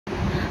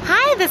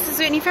this is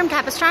Whitney from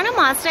Capo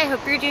Mazda. I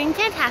hope you're doing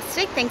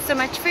fantastic. Thanks so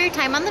much for your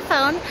time on the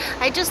phone.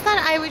 I just thought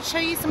I would show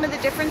you some of the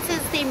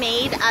differences they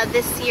made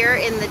this year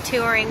in the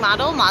touring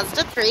model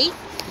Mazda 3.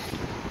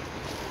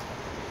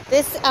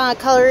 This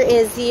color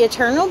is the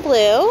Eternal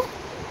Blue.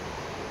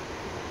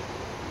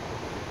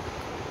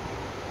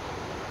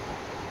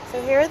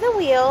 So here are the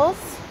wheels.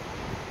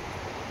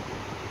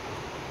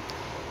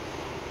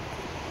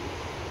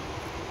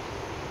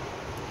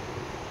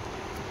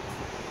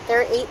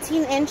 They're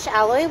 18-inch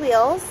alloy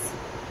wheels.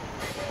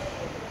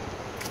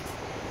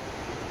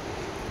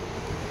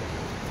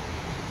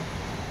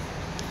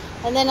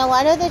 And then a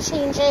lot of the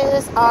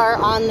changes are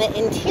on the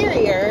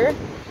interior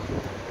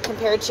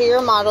compared to your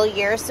model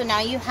year. So now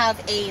you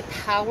have a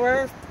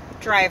power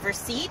driver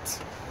seat.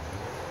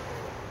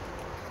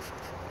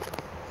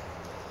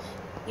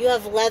 You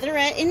have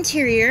leatherette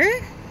interior.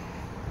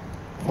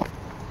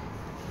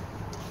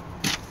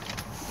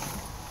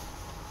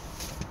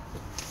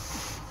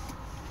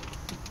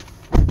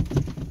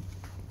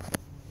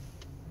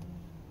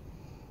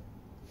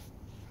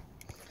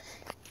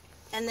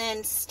 And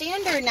then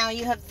standard, now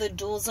you have the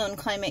dual zone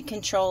climate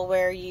control,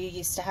 where you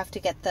used to have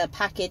to get the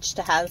package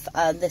to have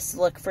this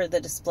look for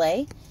the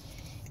display.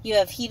 You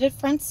have heated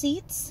front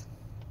seats.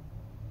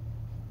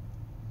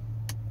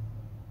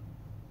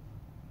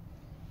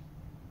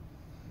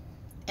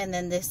 And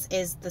then this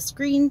is the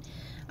screen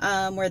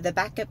where the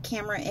backup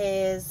camera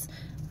is,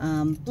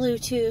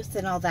 Bluetooth,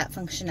 and all that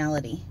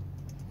functionality.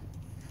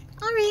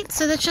 Alright,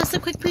 so that's just a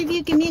quick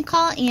preview. Give me a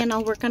call and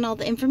I'll work on all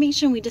the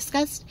information we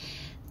discussed.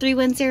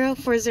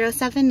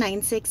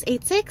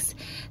 310-407-9686.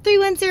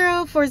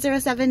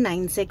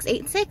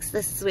 310-407-9686.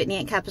 This is Whitney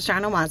at Capo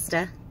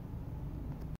Mazda.